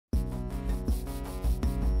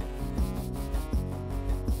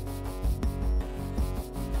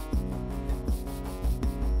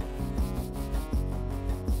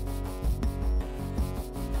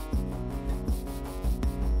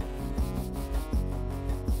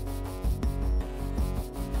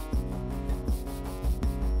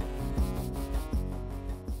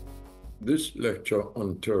This lecture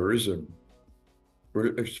on terrorism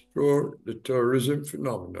will explore the terrorism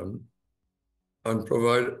phenomenon and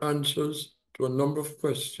provide answers to a number of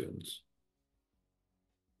questions.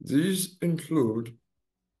 These include: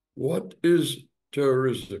 what is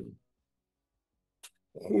terrorism?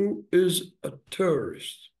 Who is a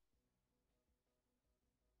terrorist?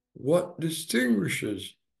 What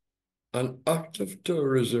distinguishes an act of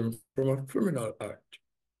terrorism from a criminal act?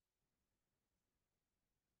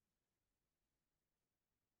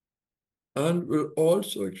 And we'll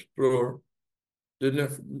also explore the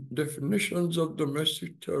definitions of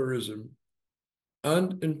domestic terrorism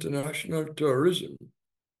and international terrorism,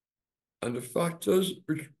 and the factors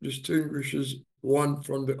which distinguishes one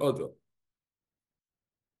from the other.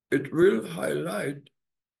 It will highlight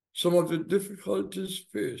some of the difficulties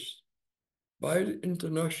faced by the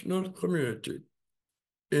international community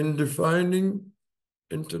in defining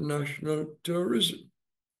international terrorism,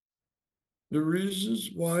 the reasons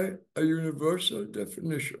why a universal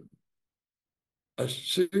definition, a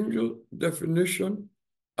single definition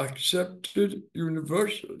accepted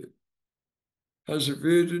universally, has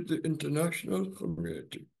evaded the international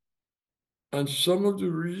community, and some of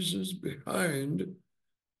the reasons behind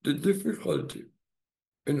the difficulty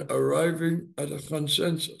in arriving at a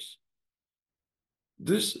consensus.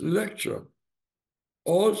 This lecture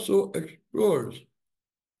also explores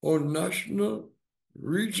how national,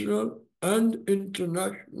 regional, and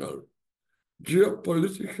international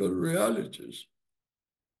geopolitical realities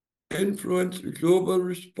influence the global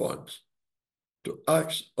response to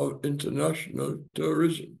acts of international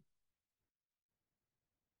terrorism.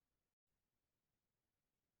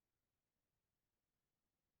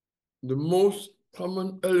 The most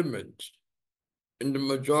common elements in the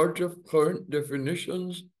majority of current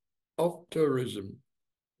definitions of terrorism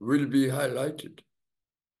will be highlighted.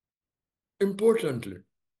 Importantly,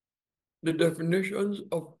 the definitions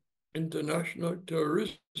of international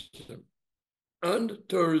terrorism and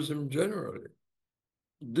terrorism generally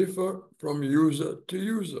differ from user to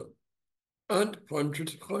user and country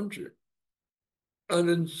to country.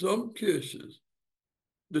 And in some cases,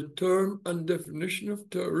 the term and definition of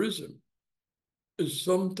terrorism is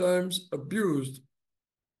sometimes abused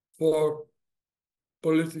for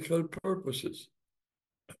political purposes.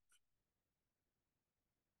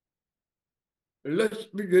 Let's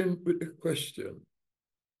begin with the question: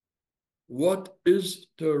 what is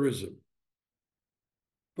terrorism?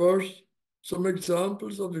 First, some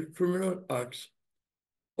examples of the criminal acts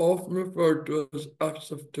often referred to as acts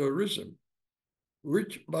of terrorism,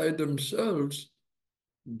 which by themselves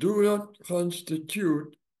do not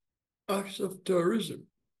constitute acts of terrorism,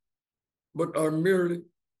 but are merely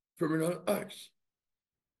criminal acts.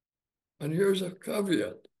 And here's a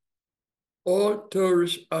caveat: all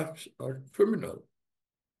terrorist acts are criminal,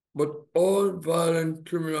 but all violent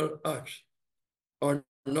criminal acts are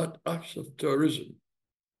not acts of terrorism.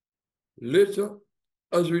 Later,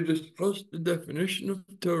 as we discuss the definition of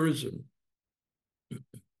terrorism,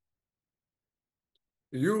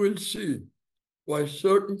 you will see why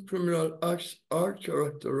certain criminal acts are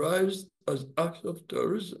characterized as acts of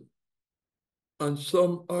terrorism and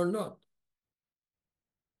some are not.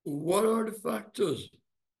 What are the factors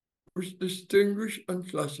which distinguish and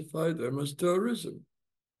classify them as terrorism?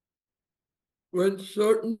 When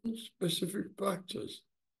certain specific factors,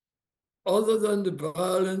 other than the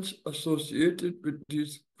violence associated with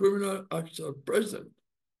these criminal acts, are present,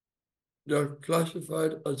 they are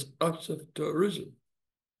classified as acts of terrorism.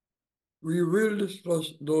 We will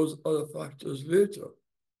discuss those other factors later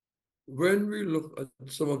when we look at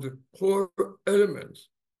some of the core elements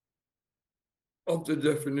of the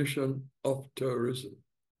definition of terrorism.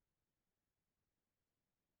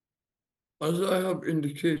 As I have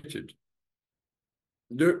indicated,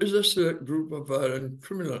 there is a select group of violent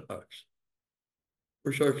criminal acts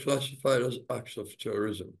which are classified as acts of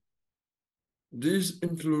terrorism. These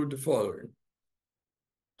include the following: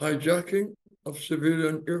 hijacking of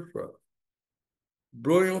civilian aircraft,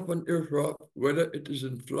 blowing up an aircraft whether it is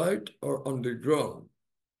in flight or on the ground,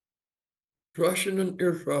 crashing an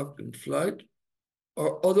aircraft in flight,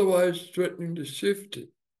 or otherwise threatening the safety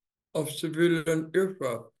of civilian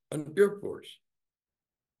aircraft and airports.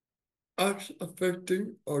 Acts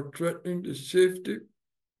affecting or threatening the safety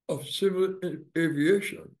of civil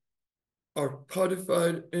aviation are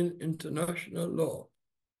codified in international law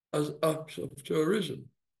as acts of terrorism.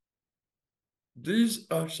 These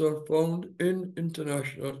acts are found in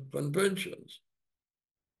international conventions.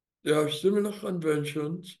 There are similar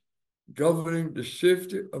conventions governing the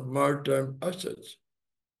safety of maritime assets,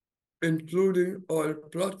 including oil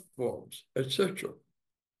platforms, etc.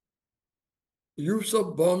 use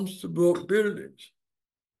of bombs to blow up buildings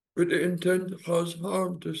with the intent to cause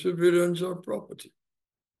harm to civilians or property,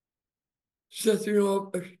 setting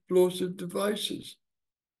off explosive devices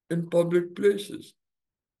in public places,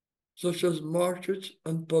 such as markets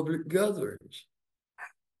and public gatherings.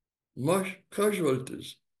 Mass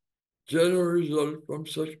casualties generally result from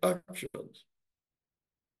such actions.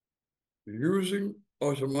 Using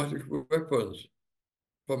automatic weapons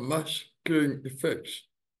for mass killing effects.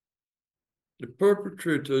 The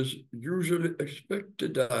perpetrators usually expect to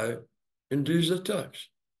die in these attacks.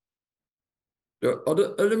 There are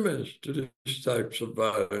other elements to these types of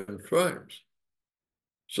violent crimes,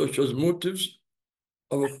 such as motives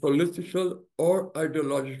of a political or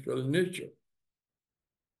ideological nature.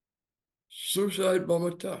 Suicide bomb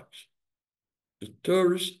attacks. The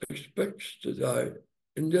terrorist expects to die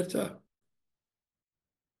in the attack.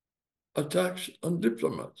 Attacks on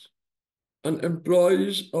diplomats and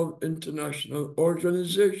employees of international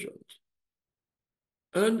organizations,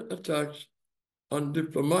 and attacks on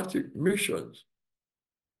diplomatic missions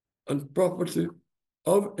and property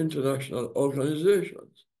of international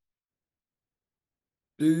organizations.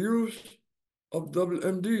 The use of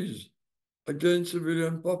WMDs against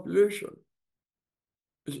civilian population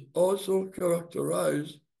is also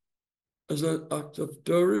characterized as an act of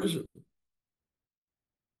terrorism.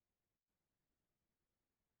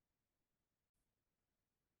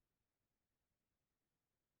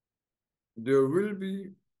 There will be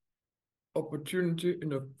opportunity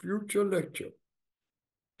in a future lecture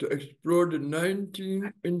to explore the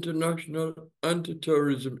 19 international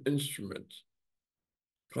anti-terrorism instruments,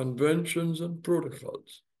 conventions, and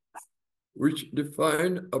protocols, which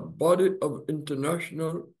define a body of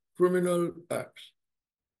international criminal acts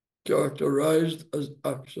characterized as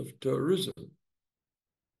acts of terrorism.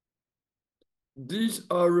 These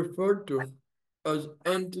are referred to as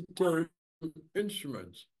anti-terrorism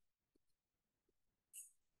instruments.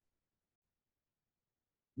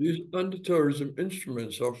 These anti-terrorism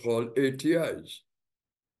instruments are called ATIs.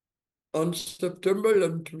 On September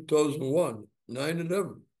 11, 2001,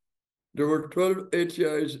 9/11, there were 12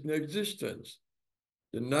 ATIs in existence.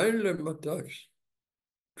 The 9/11 attacks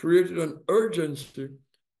created an urgency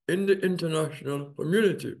in the international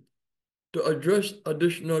community to address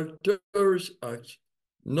additional terrorist acts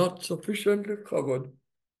not sufficiently covered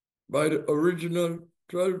by the original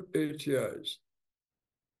 12 ATIs.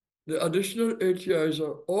 The additional ATIs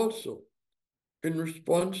are also in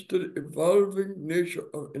response to the evolving nature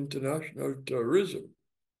of international terrorism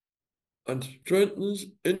and strengthens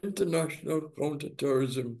international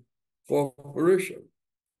counterterrorism cooperation.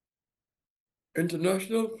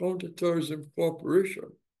 International counterterrorism cooperation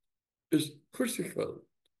is critical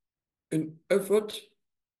in efforts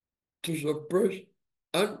to suppress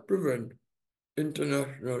and prevent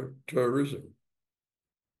international terrorism.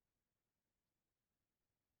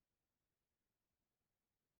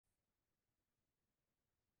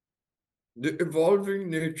 The evolving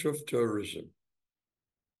nature of terrorism,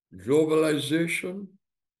 globalization,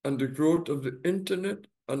 and the growth of the internet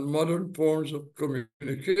and modern forms of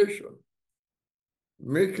communication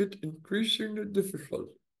make it increasingly difficult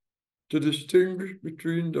to distinguish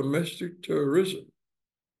between domestic terrorism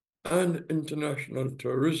and international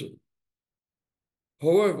terrorism.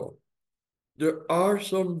 However, there are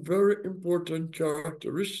some very important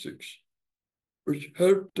characteristics which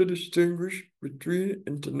help to distinguish between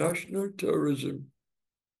international terrorism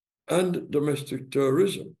and domestic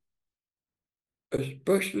terrorism,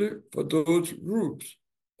 especially for those groups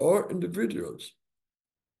or individuals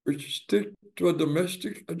which stick to a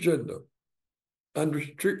domestic agenda and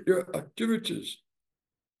restrict their activities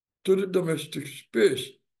to the domestic space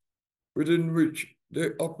within which they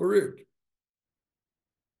operate.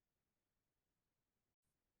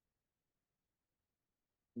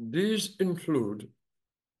 These include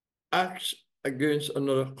acts against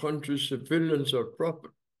another country's civilians or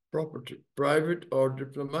property, private or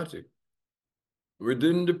diplomatic,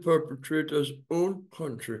 within the perpetrator's own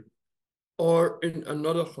country or in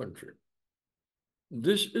another country.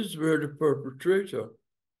 This is where the perpetrator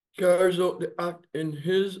carries out the act in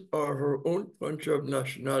his or her own country of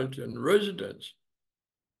nationality and residence,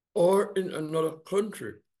 or in another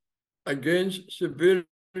country against civilians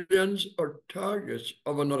or targets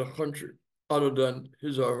of another country other than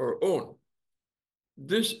his or her own.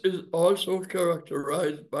 This is also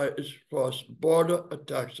characterized by its cross-border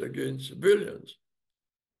attacks against civilians,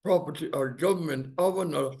 property or government of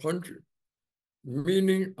another country,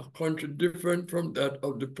 meaning a country different from that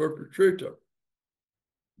of the perpetrator.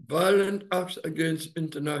 Violent acts against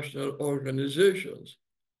international organizations.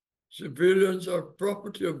 Civilians are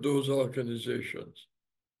property of those organizations.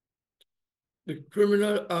 the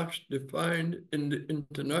criminal acts defined in the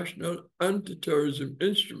International Anti-Terrorism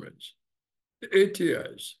Instruments, the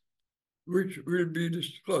ATIs, which will be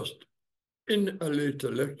discussed in a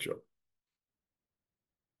later lecture.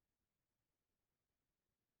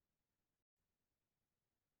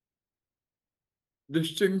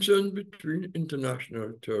 Distinctions between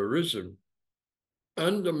international terrorism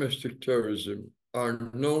and domestic terrorism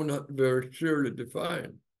are now not very clearly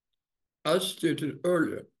defined, as stated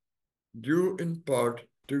earlier, due in part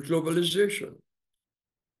to globalization,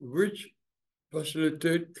 which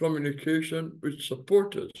facilitate communication with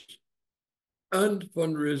supporters and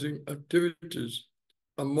fundraising activities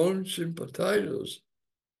among sympathizers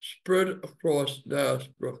spread across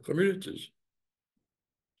diaspora communities.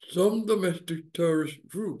 Some domestic terrorist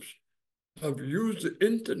groups have used the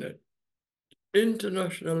internet to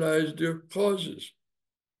internationalize their causes,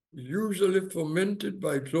 usually fomented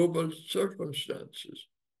by global circumstances.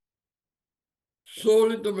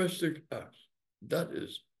 Solely domestic acts, that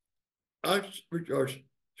is, acts which are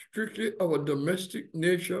strictly of a domestic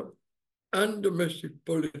nature and domestic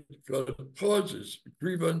political causes,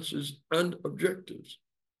 grievances, and objectives.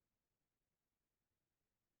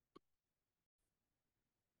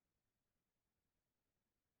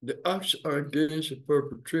 The acts are against the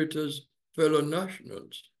perpetrator's fellow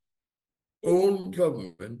nationals, own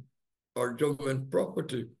government, or government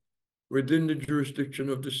property within the jurisdiction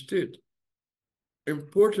of the state.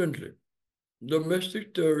 Importantly,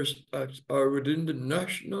 domestic terrorist acts are within the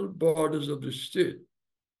national borders of the state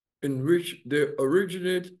in which they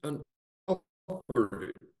originate and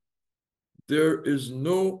operate. There is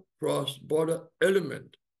no cross-border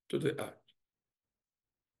element to the act.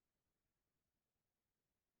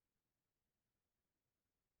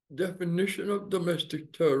 Definition of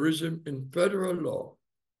domestic terrorism in federal law,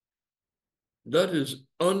 that is,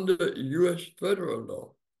 under US federal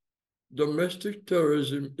law, domestic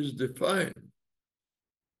terrorism is defined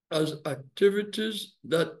as activities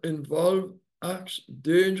that involve acts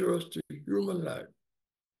dangerous to human life,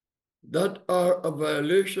 that are a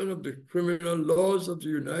violation of the criminal laws of the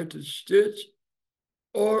United States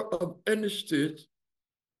or of any state,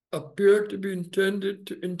 appear to be intended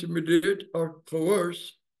to intimidate or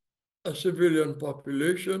coerce a civilian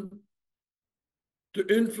population, to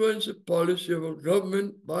influence the policy of a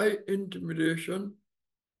government by intimidation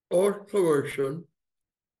or coercion,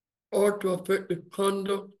 or to affect the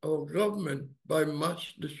conduct of government by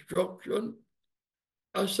mass destruction,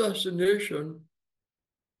 assassination,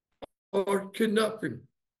 or kidnapping,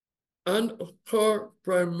 and occur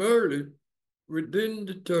primarily within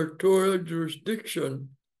the territorial jurisdiction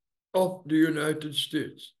of the United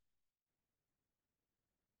States.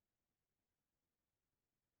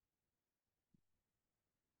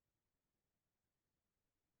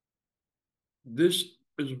 This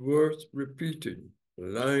is worth repeating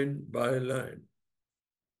line by line.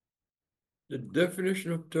 The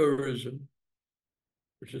definition of terrorism,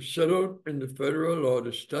 which is set out in the federal law,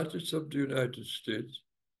 the statutes of the United States,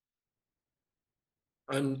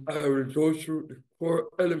 and I will go through the core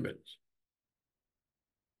elements,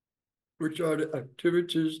 which are the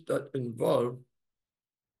activities that involve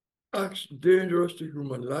acts dangerous to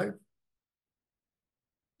human life,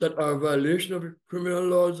 that are a violation of the criminal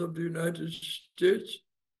laws of the United States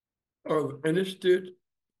or of any state,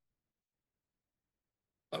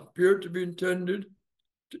 appear to be intended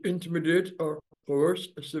to intimidate or coerce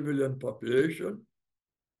a civilian population,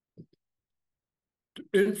 to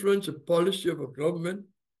influence the policy of a government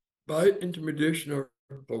by intimidation or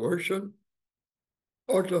coercion,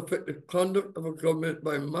 or to affect the conduct of a government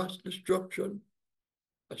by mass destruction,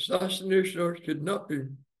 assassination, or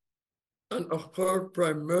kidnapping, and occur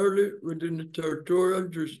primarily within the territorial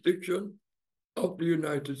jurisdiction of the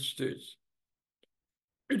United States.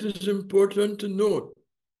 It is important to note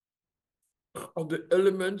of the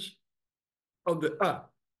elements of the act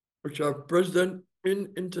which are present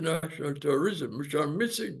in international terrorism, which are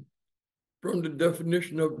missing from the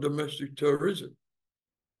definition of domestic terrorism.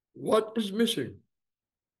 What is missing?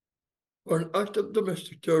 For an act of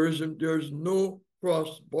domestic terrorism, there is no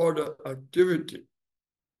cross-border activity.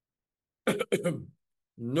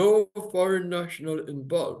 No foreign national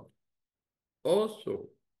involved. Also,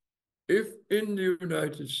 if in the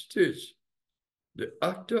United States, the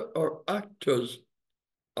actor or actors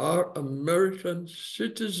are American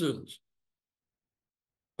citizens,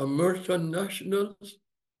 American nationals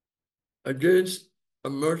against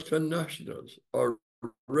American nationals or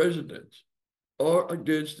residents, or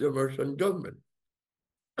against the American government,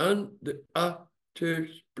 and the act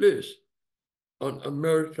takes place on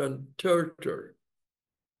American territory.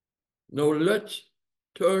 Now let's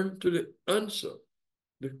turn to the answer,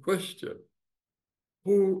 the question,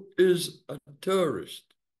 Who is a terrorist?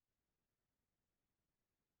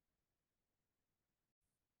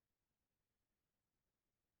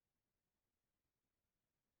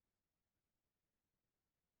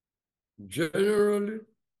 Generally,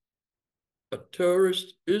 a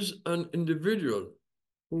terrorist is an individual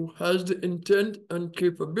who has the intent and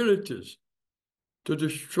capabilities to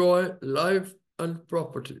destroy life and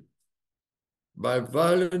property by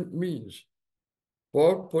violent means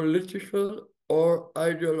for political or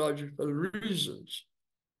ideological reasons.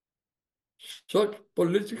 Such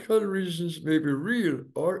political reasons may be real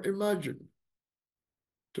or imagined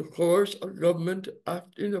to coerce a government to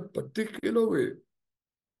act in a particular way,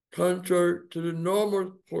 contrary to the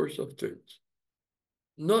normal course of things,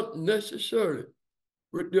 not necessarily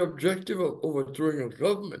with the objective of overthrowing a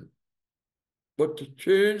government, but to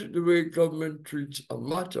change the way government treats a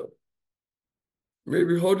matter.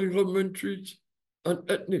 Maybe how the government treats an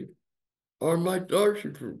ethnic or minority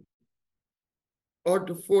group, or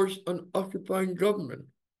to force an occupying government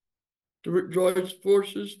to withdraw its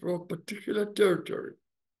forces from a particular territory.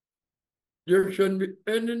 There can be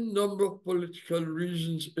any number of political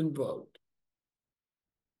reasons involved.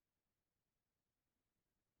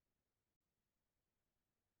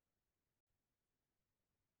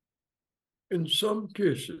 In some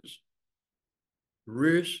cases,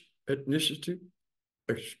 race, ethnicity,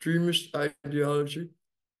 extremist ideology,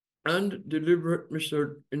 and deliberate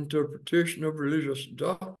misinterpretation of religious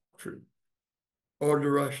doctrine are the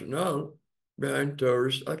rationale behind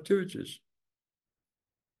terrorist activities.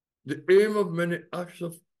 The aim of many acts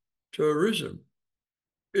of terrorism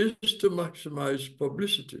is to maximize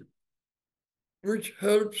publicity, which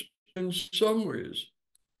helps in some ways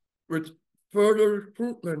with further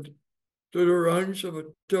recruitment to the ranks of a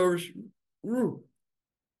terrorist group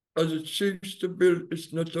as it seeks to build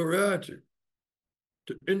its notoriety,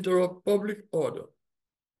 to interrupt public order,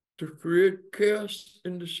 to create chaos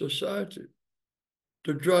in the society,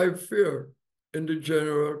 to drive fear in the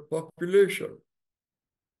general population.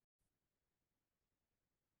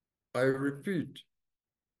 I repeat,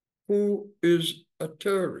 who is a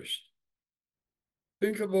terrorist?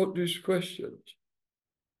 Think about these questions.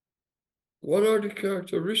 What are the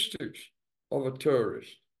characteristics of a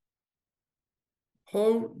terrorist?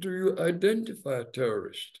 How do you identify a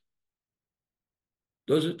terrorist?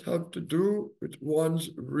 Does it have to do with one's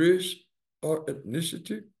race or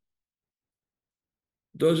ethnicity?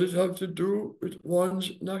 Does it have to do with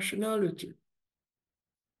one's nationality?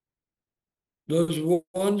 Does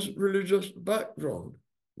one's religious background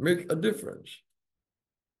make a difference?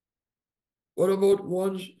 What about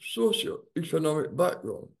one's socio-economic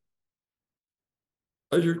background?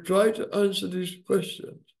 As you try to answer these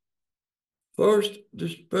questions, first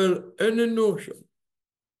dispel any notion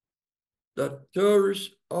that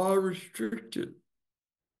terrorists are restricted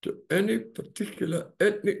to any particular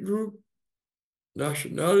ethnic group,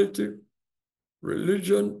 nationality,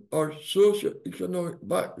 religion, or socio-economic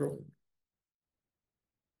background.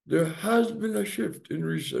 There has been a shift in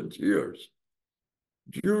recent years,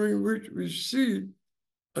 during which we see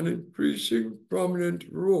an increasing prominent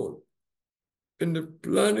role in the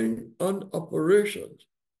planning and operations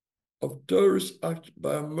of terrorist acts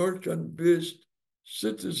by American-based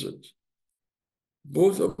citizens,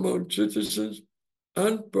 both among citizens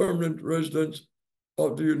and permanent residents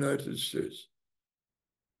of the United States.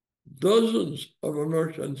 Dozens of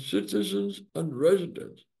American citizens and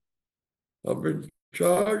residents have been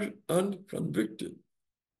charged and convicted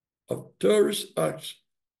of terrorist acts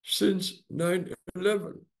since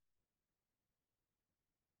 9/11.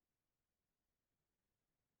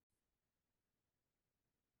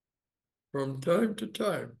 From time to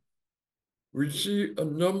time, we see a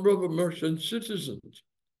number of American citizens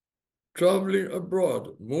traveling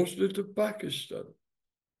abroad, mostly to Pakistan,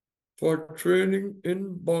 for training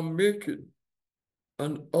in bomb making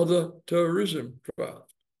and other terrorism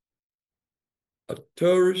craft. A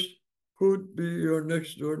terrorist could be your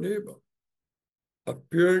next door neighbor,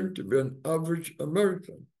 appearing to be an average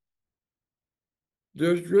American.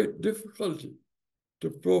 There's great difficulty to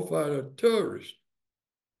profile a terrorist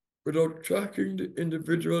without tracking the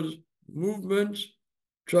individual's movements,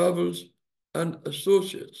 travels, and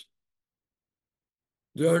associates.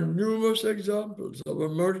 There are numerous examples of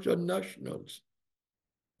American nationals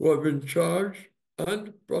who have been charged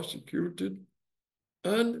and prosecuted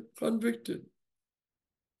and convicted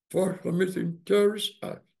for committing terrorist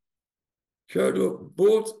acts carried out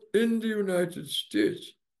both in the United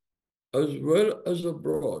States as well as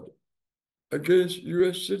abroad against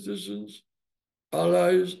U.S. citizens,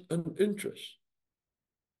 allies, and interests.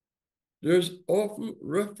 There's often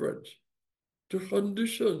reference to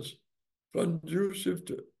conditions conducive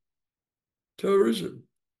to terrorism,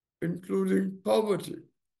 including poverty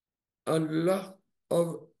and lack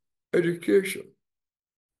of education.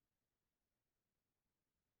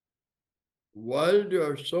 While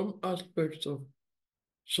there are some aspects of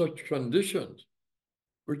such conditions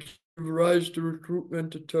which give rise to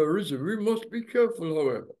recruitment to terrorism, we must be careful,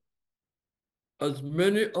 however, as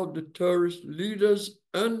many of the terrorist leaders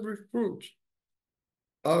and recruits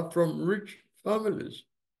are from rich families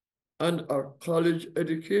and are college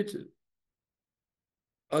educated.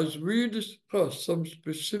 As we discuss some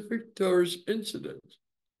specific terrorist incidents,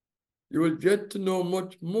 you will get to know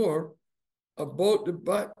much more about the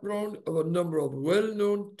background of a number of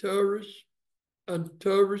well-known terrorists and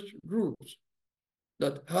terrorist groups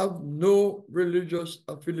that have no religious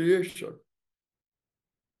affiliation.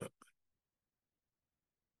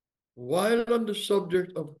 While on the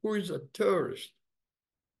subject of who is a terrorist,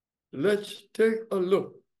 let's take a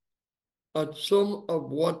look at some of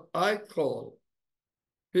what I call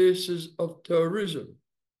faces of terrorism.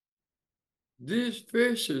 These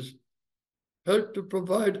faces help to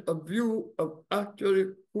provide a view of actually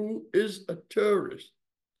who is a terrorist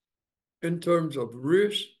in terms of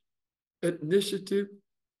race, ethnicity,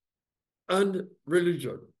 and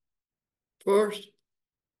religion. First,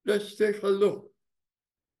 let's take a look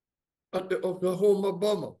at the Oklahoma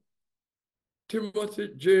bomber,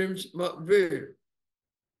 Timothy James McVeigh.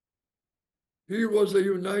 He was a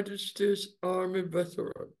United States Army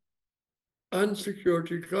veteran and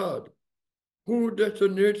security guard who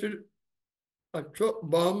detonated a truck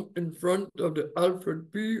bomb in front of the Alfred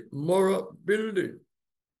P. Murrah building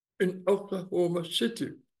in Oklahoma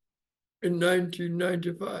City in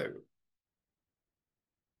 1995.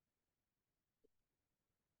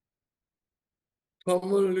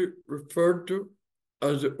 Commonly referred to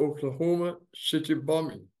as the Oklahoma City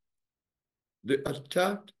bombing, the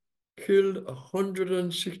attack killed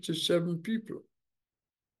 167 people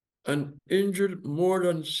and injured more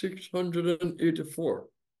than 684.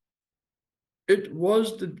 It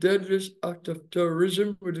was the deadliest act of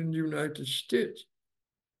terrorism within the United States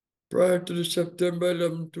prior to the September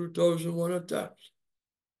 11, 2001 attacks,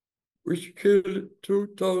 which killed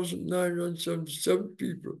 2,977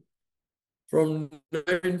 people from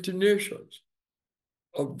 90 nations.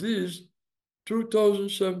 Of these,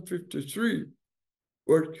 2,753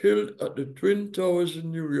 were killed at the Twin Towers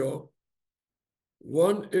in New York,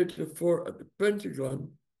 184 at the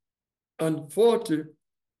Pentagon, and 40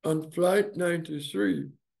 on Flight 93,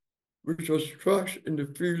 which was crashed in the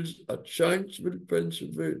fields at Shanksville,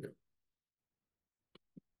 Pennsylvania.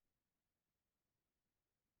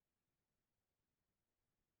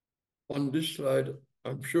 On this slide,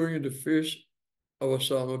 I'm showing you the face of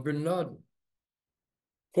Osama bin Laden,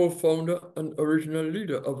 co-founder and original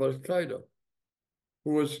leader of Al-Qaeda,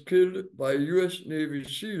 who was killed by US Navy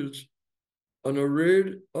SEALs on a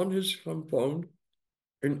raid on his compound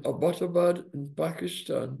in Abbottabad in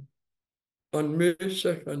Pakistan on May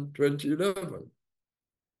 2nd, 2011.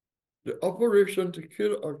 The operation to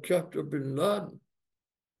kill or capture bin Laden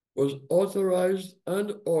was authorized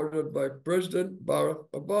and ordered by President Barack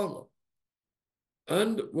Obama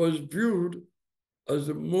and was viewed as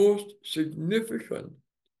the most significant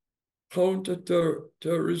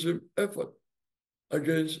counter-terrorism effort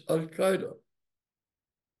against Al-Qaeda.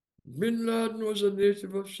 Bin Laden was a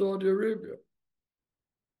native of Saudi Arabia,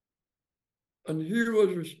 and he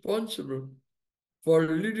was responsible for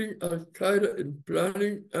leading Al-Qaeda in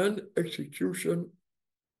planning and execution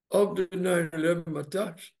of the 9/11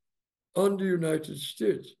 attacks on the United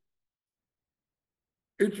States.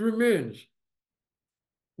 It remains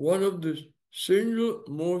one of the single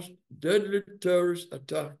most deadly terrorist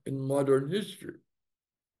attacks in modern history.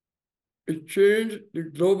 It changed the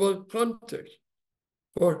global context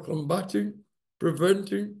for combating,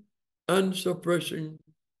 preventing, and suppressing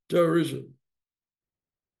terrorism.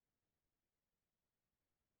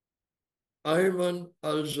 Ayman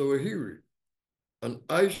al-Zawahiri, an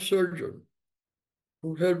eye surgeon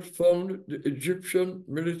who helped found the Egyptian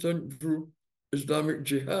militant group Islamic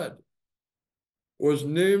Jihad, was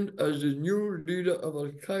named as the new leader of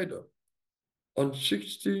Al-Qaeda on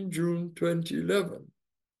 16 June 2011,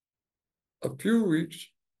 a few weeks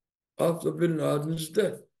after bin Laden's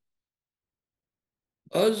death.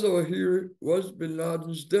 Al-Zawahiri was bin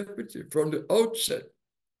Laden's deputy from the outset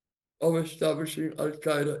of establishing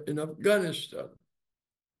Al-Qaeda in Afghanistan.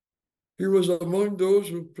 He was among those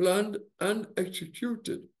who planned and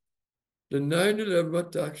executed the 9/11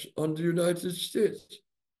 attacks on the United States.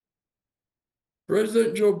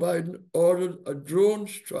 President Joe Biden ordered a drone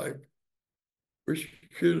strike which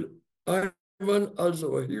killed Ayman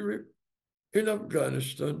al-Zawahiri in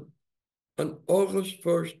Afghanistan on August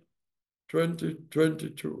 1st,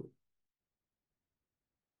 2022.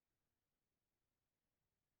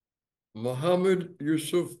 Mohammed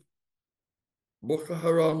Yusuf, Boko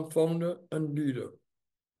Haram founder and leader,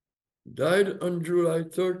 died on July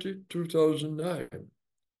 30, 2009,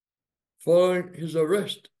 following his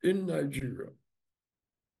arrest in Nigeria.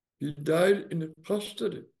 He died in the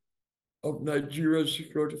custody of Nigeria's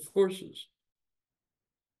security forces.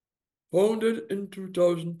 Founded in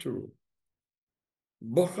 2002,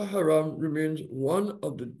 Boko Haram remains one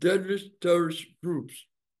of the deadliest terrorist groups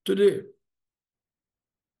today.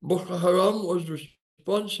 Boko Haram was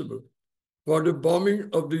responsible for the bombing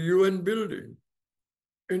of the UN building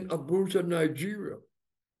in Abuja, Nigeria,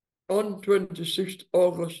 on 26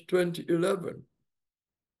 August 2011.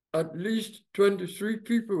 At least 23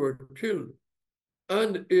 people were killed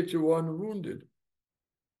and 81 wounded.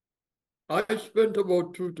 I spent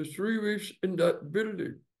about 2 to 3 weeks in that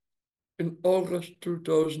building in August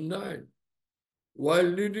 2009 while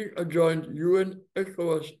leading a joint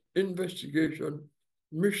UN-ECOWAS investigation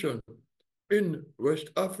mission in West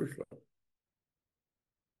Africa.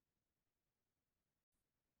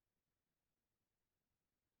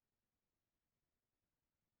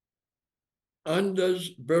 Anders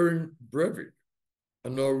Behring Breivik, a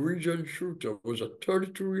Norwegian shooter, was a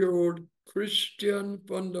 32-year-old Christian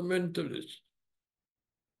fundamentalist.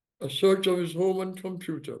 A search of his home and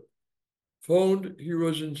computer found he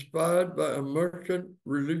was inspired by American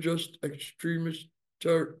religious extremist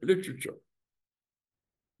literature.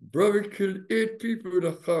 Breivik killed 8 people with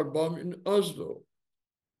a car bomb in Oslo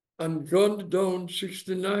and gunned down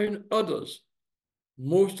 69 others,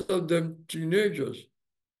 most of them teenagers,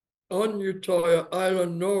 on Utøya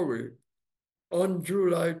Island, Norway, on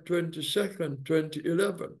July 22nd,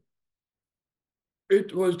 2011.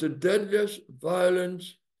 It was the deadliest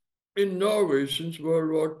violence in Norway since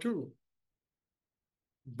World War II.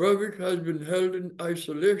 Breivik has been held in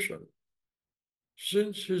isolation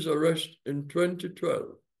since his arrest in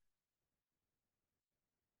 2012.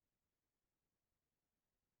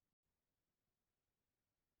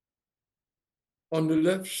 On the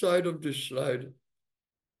left side of this slide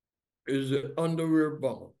is the underwear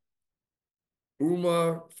bomber,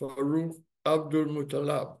 Umar Farouk Abdul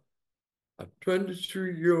Muttalab, a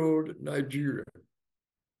 23-year-old Nigerian,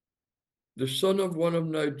 the son of one of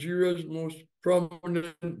Nigeria's most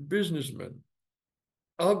prominent businessmen.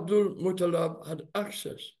 Abdul Muttalab had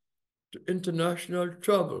access to international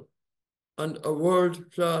travel and a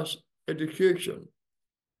world-class education.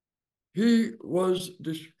 He was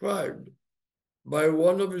described by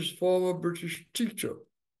one of his former British teachers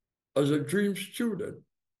as a dream student.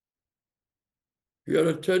 He had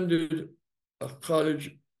attended a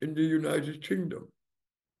college in the United Kingdom.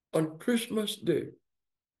 On Christmas Day,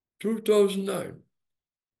 2009,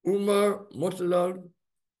 Umar Farouk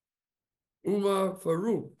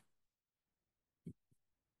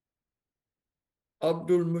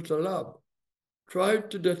Abdul Muttalab tried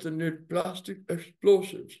to detonate plastic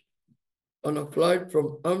explosives on a flight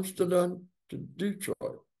from Amsterdam to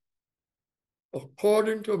Detroit.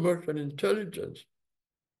 According to American intelligence,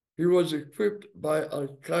 he was equipped by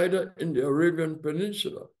Al-Qaeda in the Arabian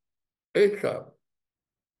Peninsula, ACAB,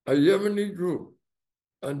 a Yemeni group,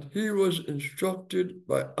 and he was instructed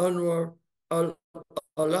by Anwar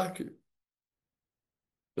al-Awlaki.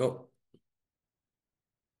 Now,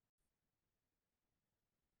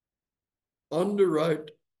 on the right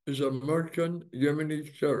is American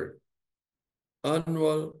Yemeni cleric,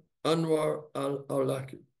 Anwar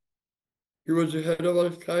al-Awlaki. He was the head of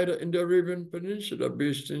Al-Qaeda in the Arabian Peninsula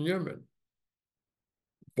based in Yemen.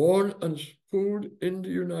 Born and schooled in the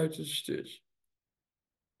United States,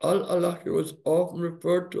 al-Awlaki was often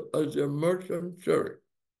referred to as the American cleric.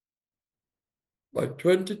 By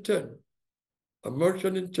 2010,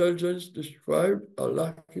 American intelligence described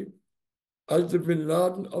al-Awlaki as the bin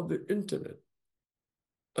Laden of the internet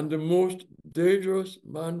and the most dangerous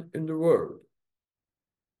man in the world.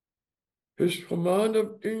 His command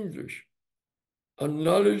of English and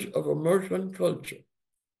knowledge of American culture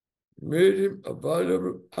made him a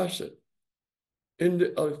valuable asset in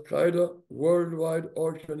the Al-Qaeda worldwide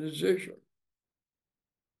organization.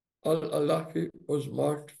 Al-Awlaki was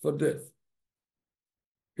marked for death.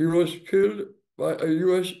 He was killed by a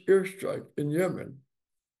U.S. airstrike in Yemen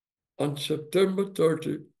on September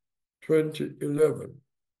 30, 2011.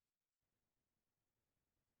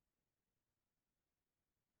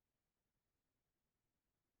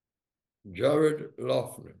 Jared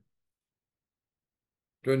Loughner,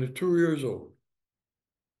 22 years old,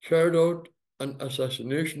 carried out an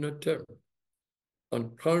assassination attempt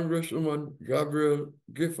on Congresswoman Gabrielle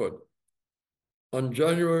Gifford on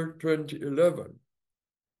January 2011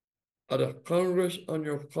 at a Congress on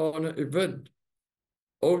Your Corner event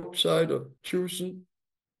outside of Tucson,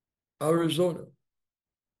 Arizona.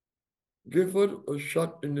 Gifford was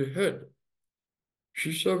shot in the head.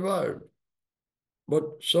 She survived,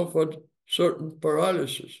 but suffered certain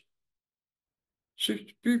paralysis.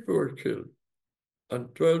 6 people were killed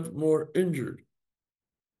and 12 more injured.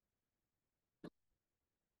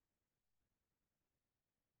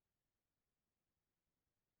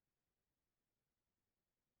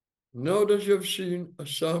 Now that you have seen a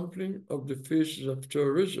sampling of the faces of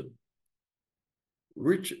terrorism,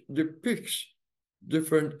 which depicts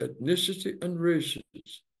different ethnicity and races,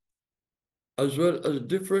 as well as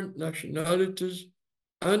different nationalities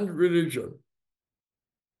and religion,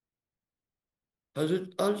 has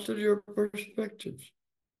it altered your perspectives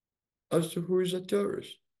as to who is a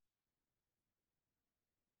terrorist?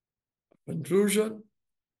 Conclusion: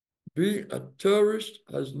 being a terrorist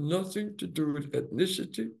has nothing to do with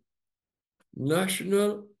ethnicity,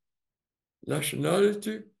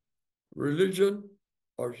 nationality, religion,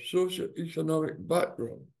 or socioeconomic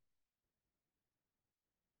background.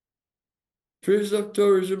 Traces of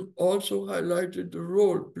terrorism also highlighted the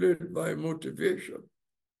role played by motivation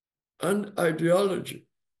and ideology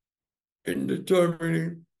in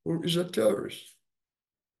determining who is a terrorist.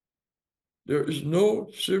 There is no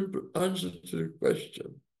simple answer to the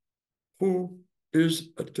question, who is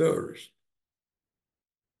a terrorist?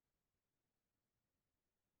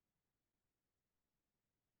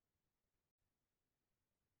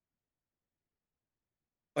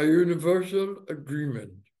 A universal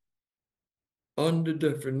agreement on the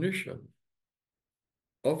definition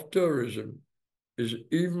of terrorism is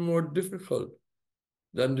even more difficult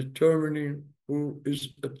than determining who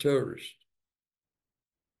is a terrorist.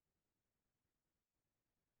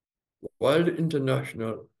 While the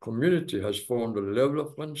international community has formed a level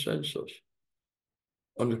of consensus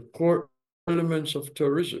on the core elements of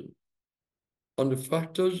terrorism, on the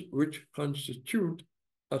factors which constitute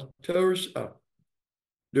a terrorist act,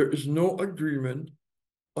 there is no agreement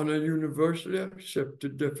on a universally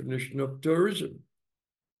accepted definition of terrorism.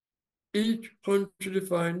 Each country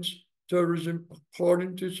defines terrorism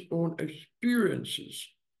according to its own experiences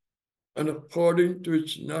and according to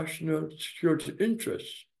its national security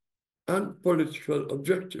interests and political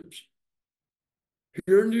objectives.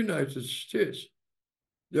 Here in the United States,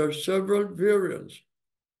 there are several variants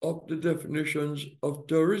of the definitions of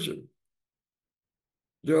terrorism.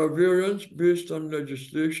 There are variants based on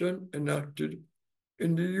legislation enacted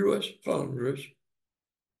in the US Congress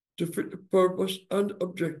to fit the purpose and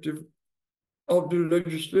objective of the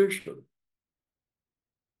legislation.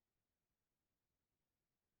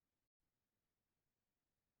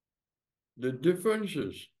 The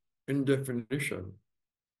differences in definition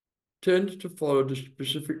tend to follow the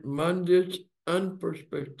specific mandates and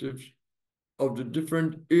perspectives of the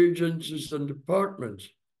different agencies and departments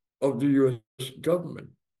of the US government.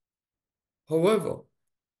 However,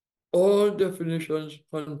 all definitions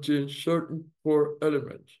contain certain core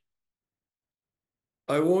elements.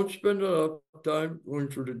 I won't spend a lot of time going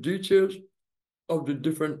through the details of the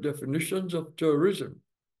different definitions of terrorism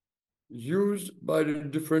used by the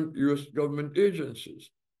different US government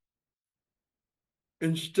agencies.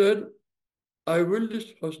 Instead, I will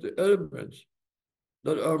discuss the elements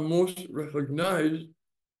that are most recognized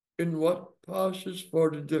in what passes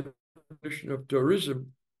for the definition of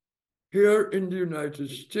terrorism here in the United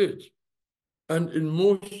States and in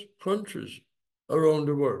most countries around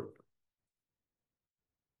the world.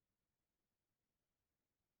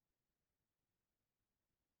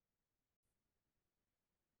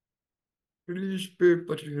 Please pay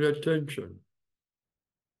particular attention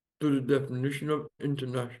to the definition of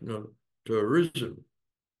international terrorism.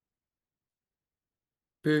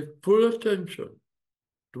 Pay full attention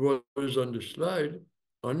to what is on the slide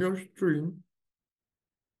on your screen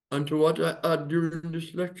and to what I add during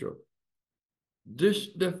this lecture. This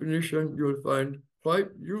definition you'll find quite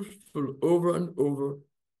useful over and over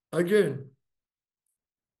again.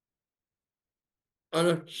 An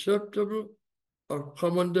acceptable or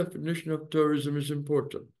common definition of terrorism is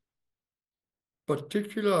important,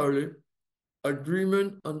 particularly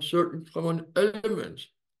agreement on certain common elements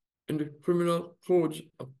in the criminal codes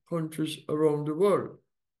of countries around the world.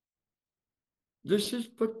 This is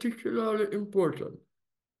particularly important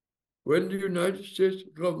when the United States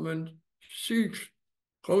government seeks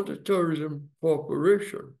counterterrorism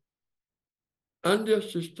cooperation and the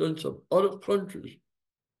assistance of other countries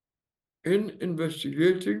in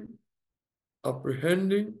investigating,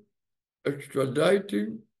 apprehending,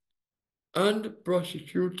 extraditing, and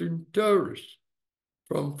prosecuting terrorists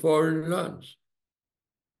from foreign lands.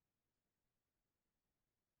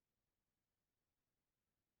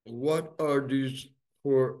 What are these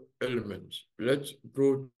core elements? Let's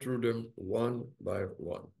go through them one by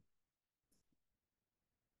one.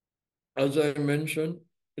 As I mentioned,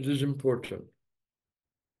 it is important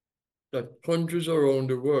that countries around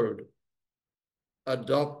the world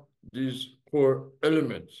adopt these core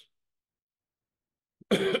elements.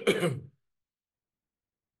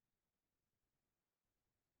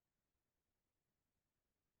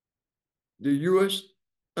 The US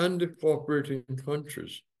and the cooperating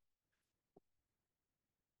countries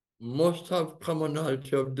must have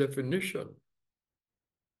commonality of definition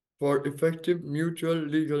for effective mutual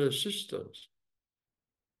legal assistance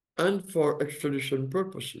and for extradition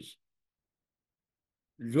purposes.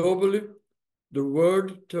 Globally, the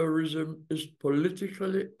word terrorism is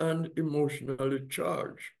politically and emotionally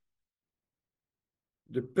charged,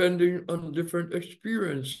 depending on different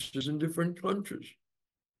experiences in different countries.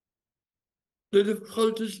 The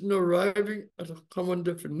difficulties in arriving at a common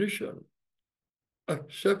definition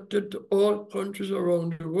accepted to all countries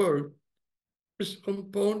around the world is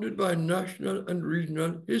compounded by national and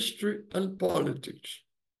regional history and politics.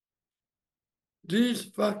 These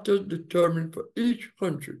factors determine for each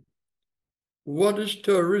country what is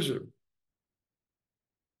terrorism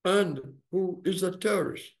and who is a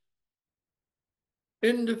terrorist.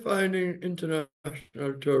 In defining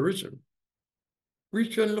international terrorism, we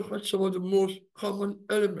can look at some of the most common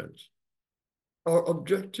elements or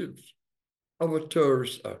objectives of a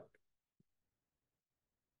terrorist act.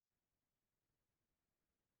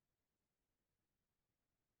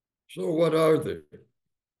 So what are they?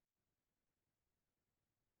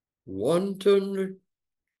 Wantonly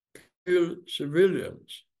kill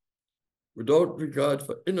civilians without regard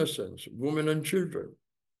for innocence, women and children.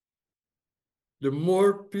 The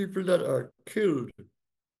more people that are killed,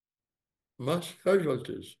 mass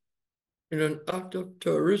casualties, in an act of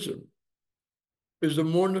terrorism, is the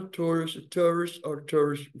more notorious a terrorist or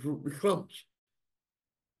terrorist group becomes.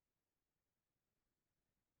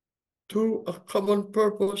 Two, a common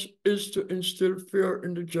purpose is to instill fear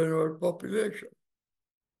in the general population.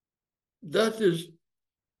 That is,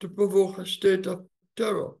 to provoke a state of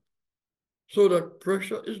terror, so that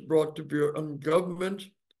pressure is brought to bear on governments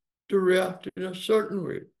to react in a certain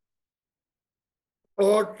way,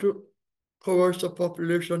 or to coerce the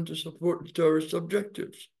population to support the terrorist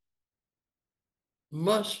objectives.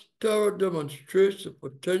 Mass terror demonstrates the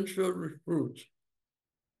potential recruits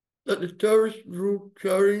that the terrorist group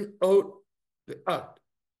carrying out the act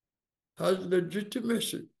has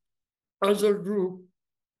legitimacy as a group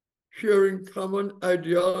sharing common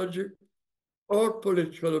ideology or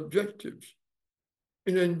political objectives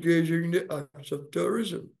in engaging in the acts of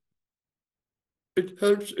terrorism. It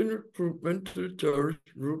helps in recruitment to the terrorist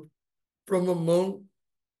group from among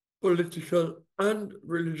political and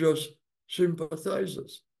religious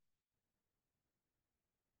sympathizers.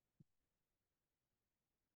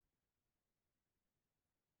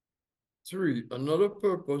 Three, another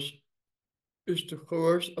purpose is to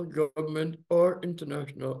coerce a government or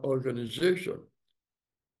international organization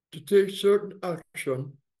to take certain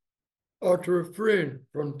action or to refrain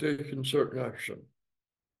from taking certain action.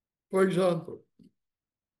 For example,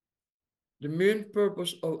 the main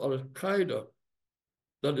purpose of Al-Qaeda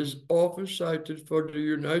that is often cited for the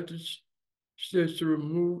United States to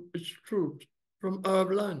remove its troops from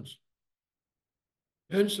Arab lands.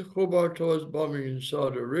 Hence the Khobar Towers bombing in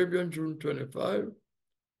Saudi Arabia on June 25,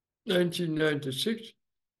 1996,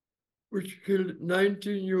 which killed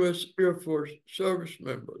 19 US Air Force service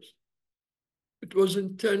members. It was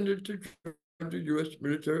intended to drive the US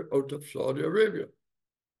military out of Saudi Arabia.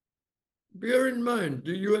 Bear in mind,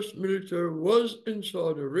 the US military was in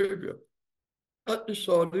Saudi Arabia at the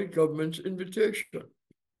Saudi government's invitation.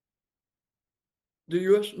 The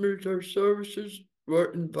US military services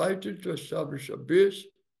were invited to establish a base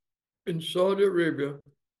in Saudi Arabia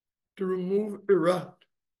to remove Iraq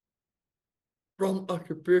from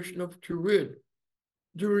occupation of Kuwait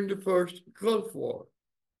during the first Gulf War.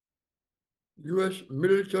 US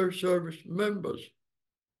military service members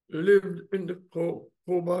lived in the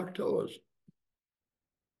Khobar Towers.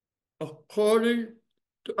 According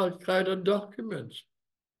to Al-Qaeda documents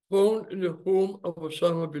found in the home of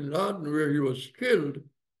Osama bin Laden, where he was killed,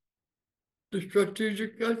 the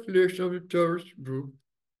strategic calculation of the terrorist group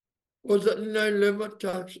was that the 9/11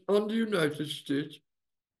 attacks on the United States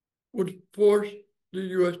would force the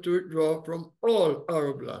US to withdraw from all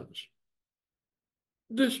Arab lands.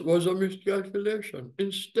 This was a miscalculation.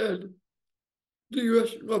 Instead, the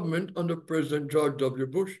US government under President George W.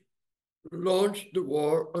 Bush launched the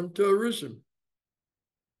war on terrorism.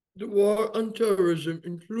 The war on terrorism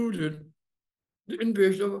included The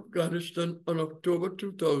invasion of Afghanistan on October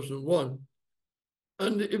 2001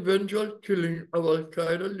 and the eventual killing of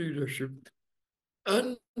Al-Qaeda leadership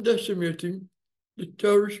and decimating the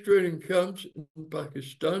terrorist training camps in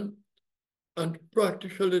Pakistan and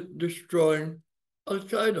practically destroying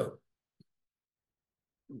Al-Qaeda.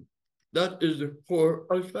 That is the core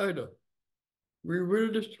Al-Qaeda. We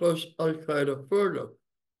will discuss Al-Qaeda further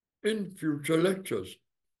in future lectures.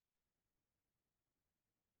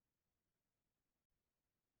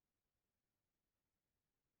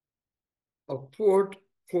 A fourth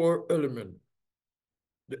core element.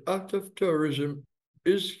 The act of terrorism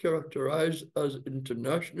is characterized as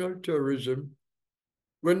international terrorism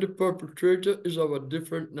when the perpetrator is of a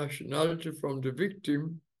different nationality from the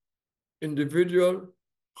victim, individual,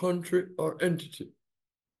 country, or entity.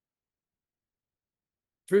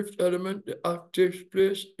 Fifth element, the act takes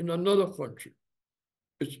place in another country.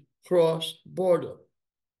 It's cross-border.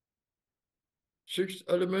 Sixth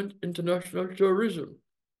element, international terrorism,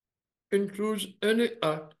 includes any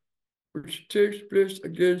act which takes place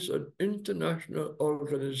against an international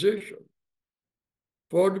organization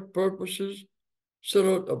for the purposes set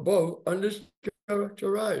out above and is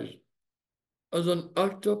characterized as an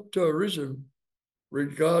act of terrorism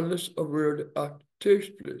regardless of where the act takes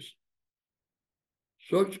place.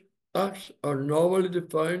 Such acts are normally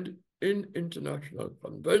defined in international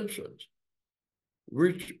conventions,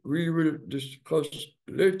 which we will discuss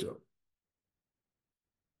later.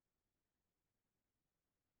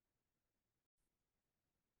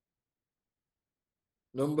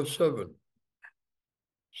 Number 7,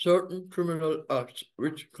 certain criminal acts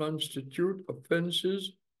which constitute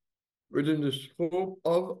offenses within the scope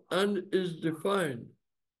of and is defined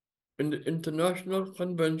in the international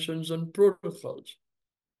conventions and protocols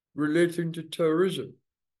relating to terrorism,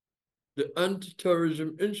 the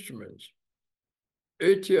anti-terrorism instruments.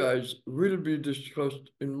 ATIs will be discussed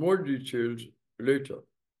in more details later.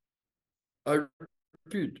 I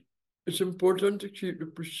repeat, it's important to keep the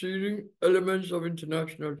preceding elements of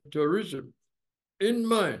international terrorism in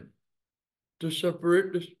mind to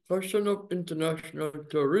separate discussion of international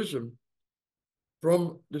terrorism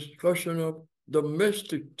from discussion of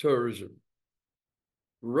domestic terrorism.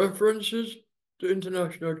 References to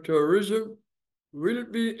international terrorism will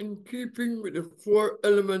be in keeping with the core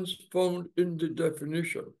elements found in the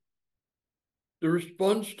definition. The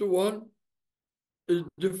response to one is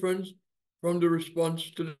different from the response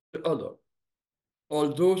to the other,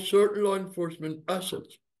 although certain law enforcement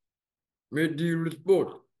assets may deal with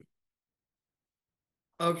both.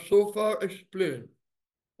 I've so far explained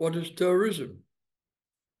what is terrorism,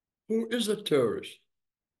 who is a terrorist,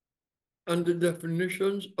 and the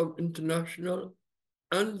definitions of international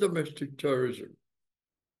and domestic terrorism.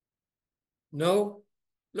 Now,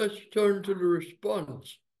 let's turn to the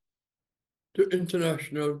response to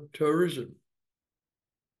international terrorism.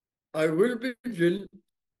 I will begin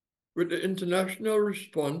with the international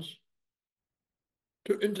response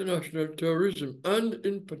to international terrorism, and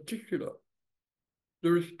in particular,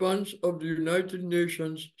 the response of the United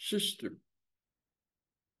Nations system.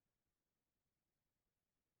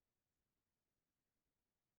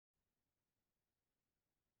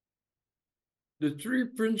 The three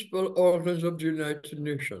principal organs of the United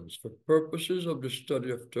Nations for purposes of the study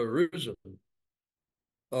of terrorism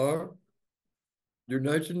are the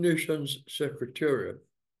United Nations Secretariat,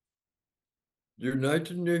 the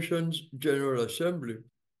United Nations General Assembly,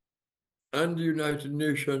 and the United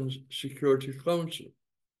Nations Security Council.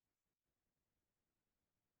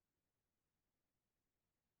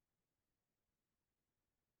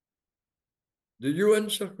 The UN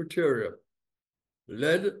Secretariat,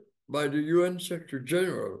 led by the UN Secretary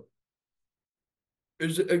General,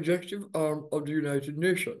 is the executive arm of the United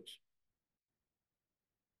Nations.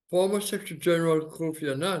 Former Secretary General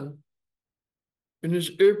Kofi Annan, in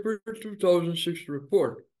his April 2006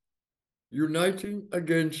 report, Uniting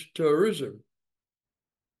Against Terrorism,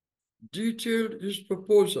 detailed his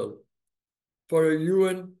proposal for a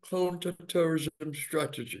UN counterterrorism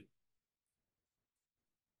strategy.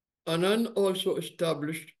 Annan also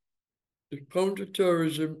established the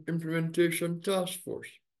Counterterrorism Implementation Task Force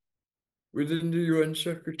within the UN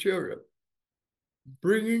Secretariat,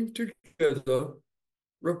 bringing together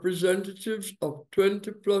representatives of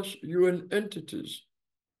 20+ UN entities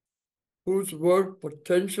whose work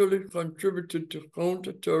potentially contributed to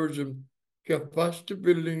counterterrorism capacity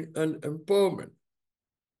building and empowerment,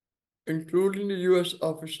 including the U.S.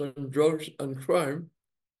 Office on Drugs and Crime,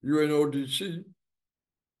 UNODC,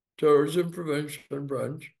 Terrorism Prevention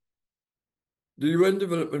Branch, the UN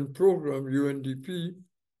Development Program, UNDP,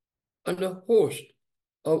 and a host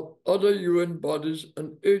of other UN bodies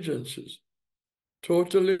and agencies,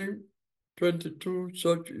 totaling 22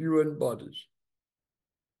 such UN bodies.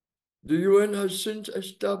 The UN has since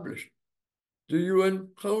established the UN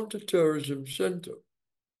Counterterrorism Center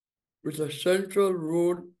with a central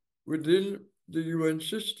role within the UN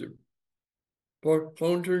system for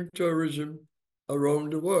countering terrorism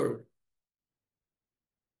around the world.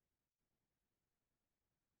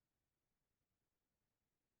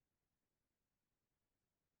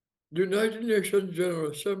 The United Nations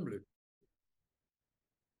General Assembly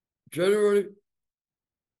generally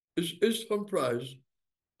is comprised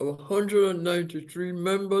of 193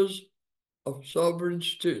 members of sovereign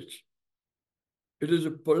states. It is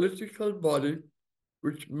a political body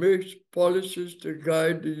which makes policies to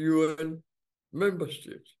guide the UN member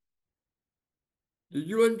states. The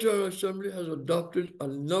UN General Assembly has adopted a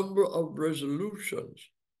number of resolutions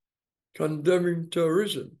condemning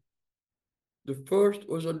terrorism. The first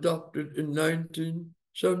was adopted in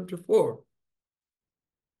 1974.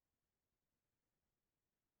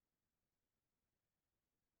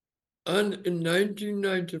 And in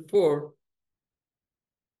 1994,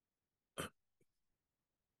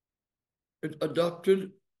 it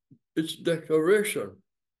adopted its declaration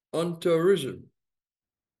on terrorism.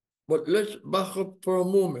 But let's back up for a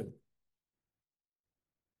moment.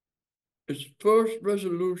 Its first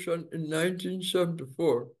resolution in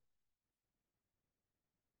 1974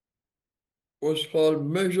 was called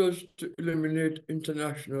Measures to Eliminate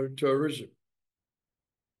International Terrorism.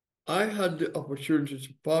 I had the opportunity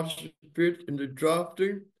to participate in the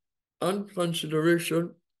drafting and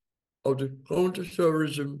consideration of the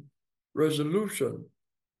counterterrorism resolution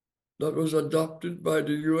that was adopted by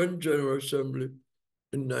the UN General Assembly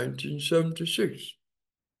in 1976.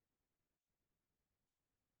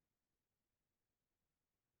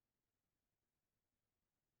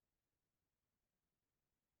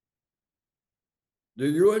 The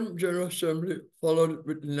UN General Assembly followed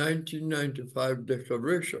with the 1995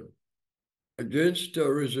 Declaration against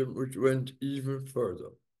Terrorism, which went even further.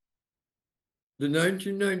 The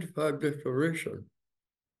 1995 Declaration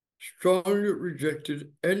strongly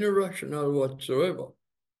rejected any rationale whatsoever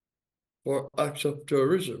for acts of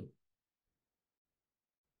terrorism.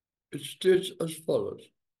 It states as follows: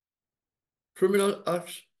 criminal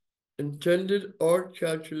acts intended or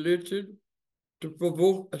calculated to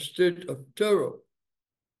provoke a state of terror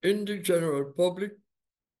in the general public,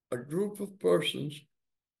 a group of persons,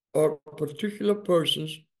 or particular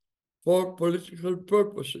persons for political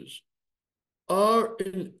purposes, are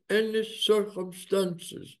in any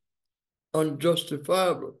circumstances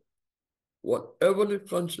unjustifiable, whatever the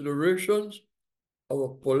considerations of a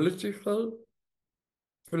political,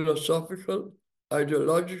 philosophical,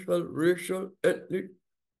 ideological, racial, ethnic,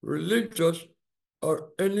 religious, or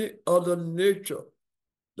any other nature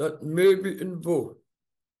that may be invoked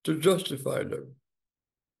to justify them.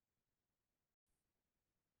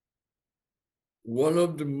 One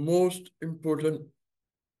of the most important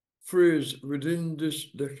phrases within this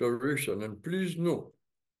declaration, and please note,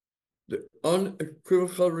 the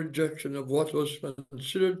unequivocal rejection of what was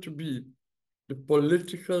considered to be the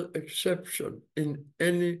political exception in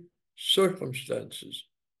any circumstances.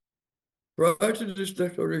 Prior to this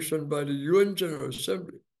declaration by the UN General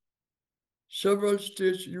Assembly, several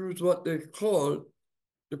states used what they called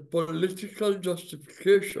the political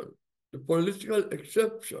justification, the political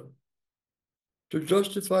exception, to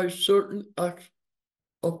justify certain acts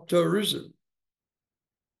of terrorism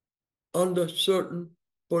under certain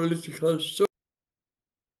political circumstances.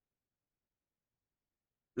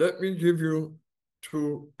 Let me give you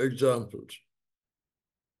two examples.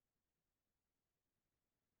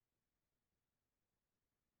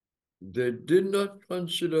 They did not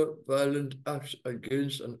consider violent acts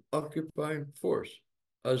against an occupying force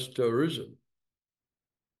as terrorism,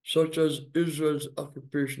 such as Israel's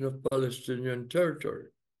occupation of Palestinian territory.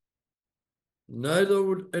 Neither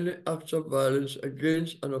would any acts of violence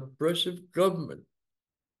against an oppressive government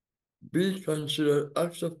be considered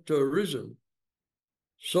acts of terrorism,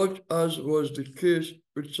 such as was the case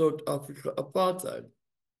with South Africa apartheid.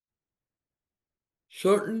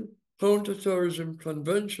 Certain counterterrorism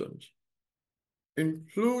conventions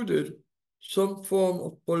included some form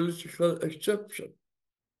of political exception,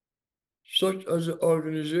 such as the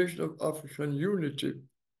Organization of African Unity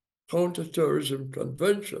Counterterrorism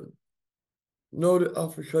Convention, now the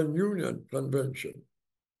African Union Convention,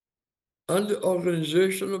 and the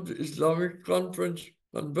Organization of the Islamic Conference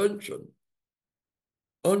Convention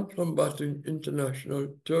on Combating International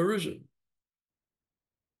Terrorism.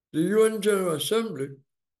 The UN General Assembly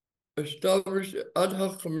established the Ad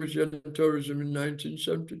hoc Committee on Terrorism in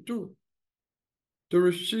 1972 to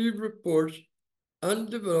receive reports and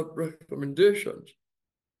develop recommendations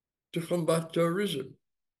to combat terrorism.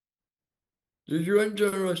 The UN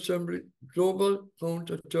General Assembly Global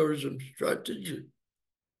Counterterrorism Strategy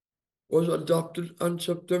was adopted on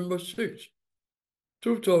September 6,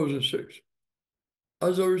 2006,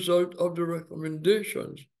 as a result of the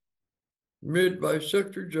recommendations made by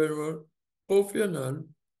Secretary General Kofi Annan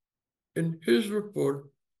in his report,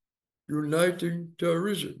 Uniting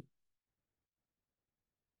Terrorism.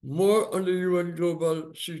 More on the UN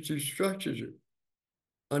Global CT Strategy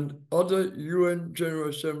and other UN General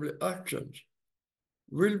Assembly actions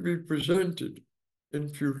will be presented in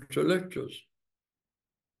future lectures.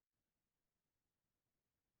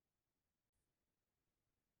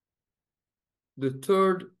 The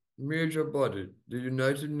third major body, the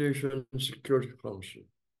United Nations Security Council,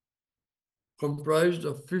 comprised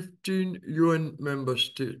of 15 UN member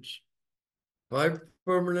states, 5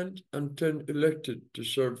 permanent and 10 elected to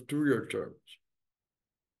serve 2-year terms,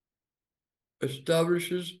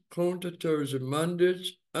 establishes counterterrorism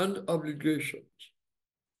mandates and obligations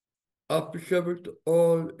applicable to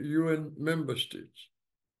all UN member states.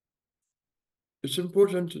 It's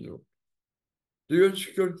important to note the UN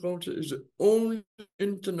Security Council is the only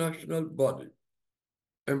international body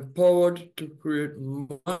empowered to create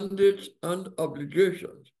mandates and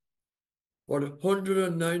obligations for the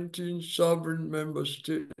 119 sovereign member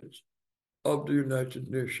states of the United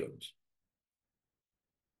Nations.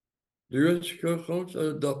 The UN Security Council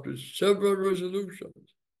has adopted several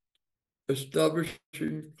resolutions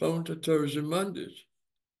establishing counterterrorism mandates,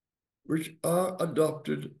 which are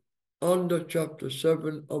adopted under Chapter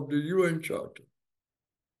 7 of the UN Charter,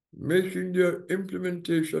 making their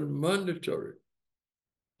implementation mandatory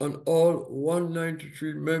on all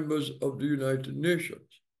 193 members of the United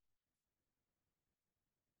Nations.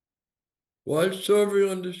 While serving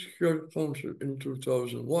on the Security Council in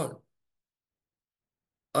 2001,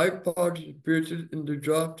 I participated in the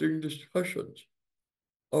drafting discussions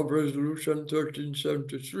of Resolution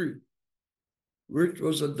 1373, which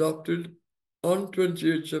was adopted on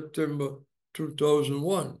 28 September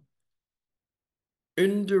 2001,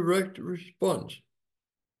 in direct response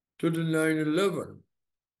to the 9/11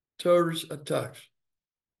 terrorist attacks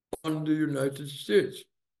on the United States.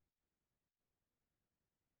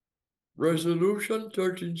 Resolution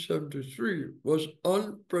 1373 was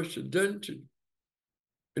unprecedented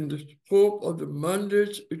in the scope of the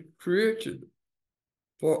mandates it created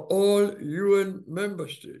for all UN member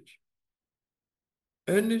states.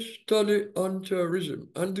 Any study on terrorism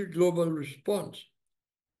and the global response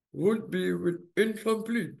would be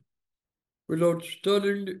incomplete without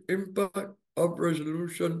studying the impact of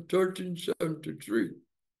Resolution 1373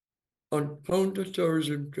 on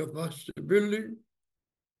counterterrorism capacity building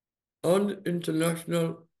and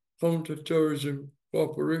international counterterrorism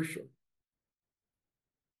cooperation.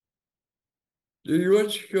 The UN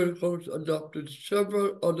Security Council adopted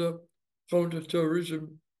several other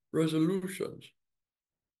counterterrorism resolutions,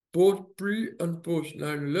 both pre and post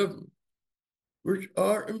 9/11, which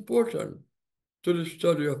are important to the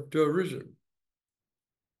study of terrorism.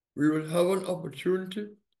 We will have an opportunity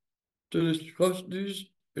to discuss these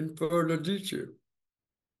in further detail.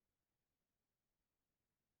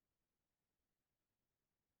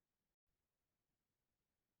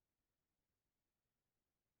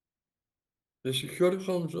 The Security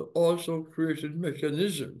Council also created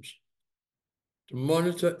mechanisms to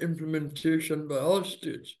monitor implementation by all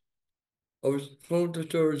states of its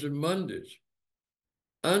counterterrorism mandates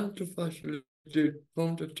and to facilitate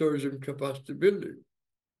counterterrorism capacity building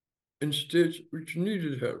in states which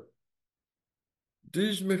needed help.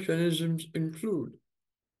 These mechanisms include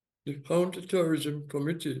the Counterterrorism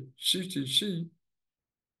Committee, CTC,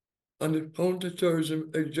 and the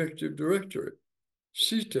Counterterrorism Executive Directorate,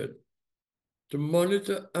 CTED, to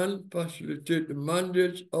monitor and facilitate the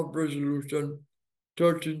mandates of Resolution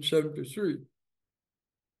 1373.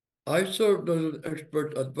 I served as an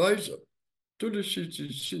expert advisor to the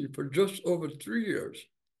CTC for just over 3 years,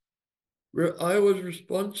 where I was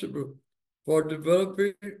responsible for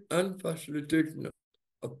developing and facilitating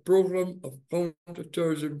a program of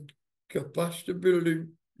counterterrorism capacity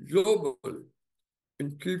building globally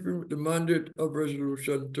in keeping with the mandate of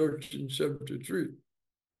Resolution 1373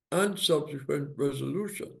 and subsequent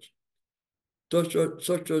resolutions, such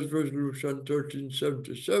as Resolution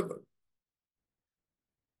 1377.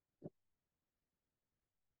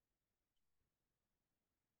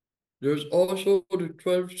 There's also the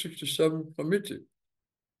 1267 Committee,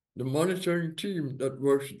 the monitoring team that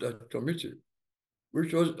works at that committee,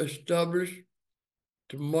 which was established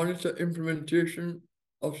to monitor implementation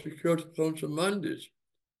of Security Council mandates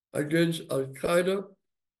against Al-Qaeda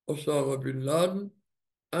Osama bin Laden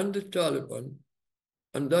and the Taliban,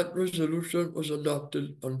 and that resolution was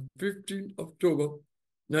adopted on 15 October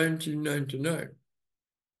 1999.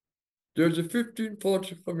 There's a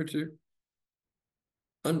 1540 committee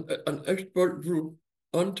and an expert group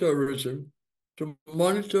on terrorism to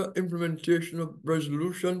monitor implementation of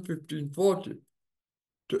Resolution 1540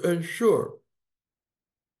 to ensure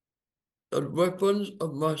that weapons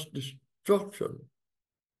of mass destruction,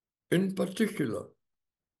 in particular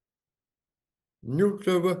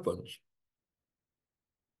nuclear weapons,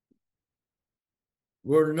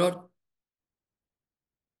 were not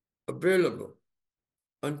available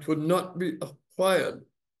and could not be acquired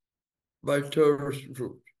by terrorist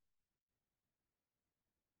groups.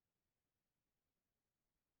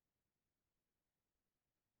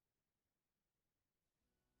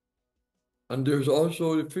 And there's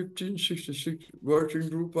also the 1566 Working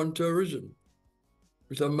Group on Terrorism,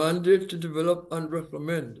 with a mandate to develop and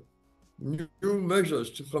recommend new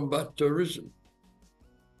measures to combat terrorism.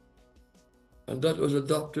 And that was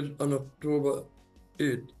adopted on October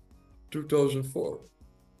 8, 2004.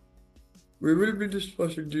 We will be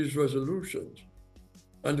discussing these resolutions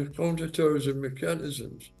and the counterterrorism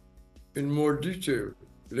mechanisms in more detail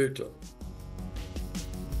later.